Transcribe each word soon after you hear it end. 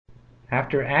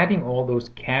After adding all those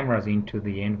cameras into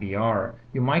the NVR,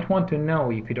 you might want to know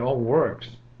if it all works.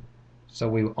 So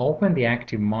we'll open the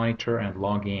ACTi monitor and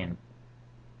log in.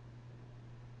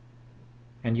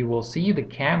 And you will see the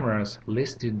cameras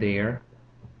listed there.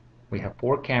 We have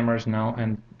 4 cameras now,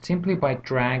 and simply by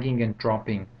dragging and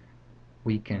dropping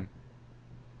we can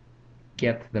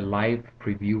get the live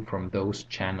preview from those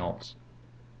channels.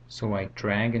 So I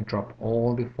drag and drop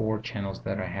all the 4 channels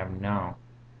that I have now,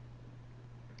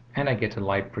 and I get a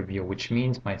live preview, which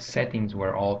means my settings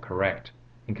were all correct,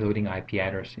 including IP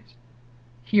addresses.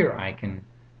 Here I can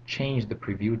change the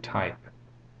preview type.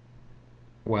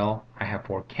 Well, I have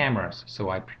 4 cameras, so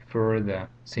I prefer the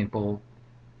simple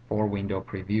 4-window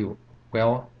preview.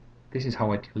 Well, this is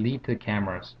how I delete the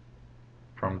cameras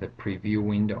from the preview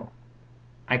window.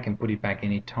 I can put it back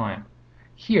anytime.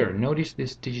 Here, notice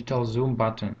this digital zoom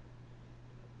button.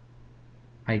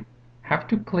 I have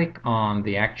to click on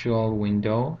the actual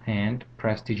window and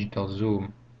press digital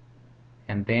zoom.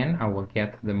 And then I will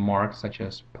get the mark such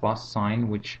as plus sign,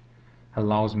 which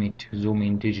allows me to zoom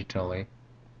in digitally.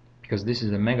 Because this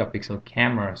is a megapixel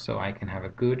camera, so I can have a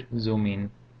good zoom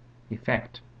in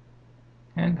effect.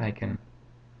 And I can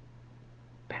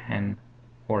pan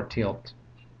or tilt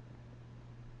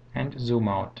and zoom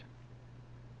out.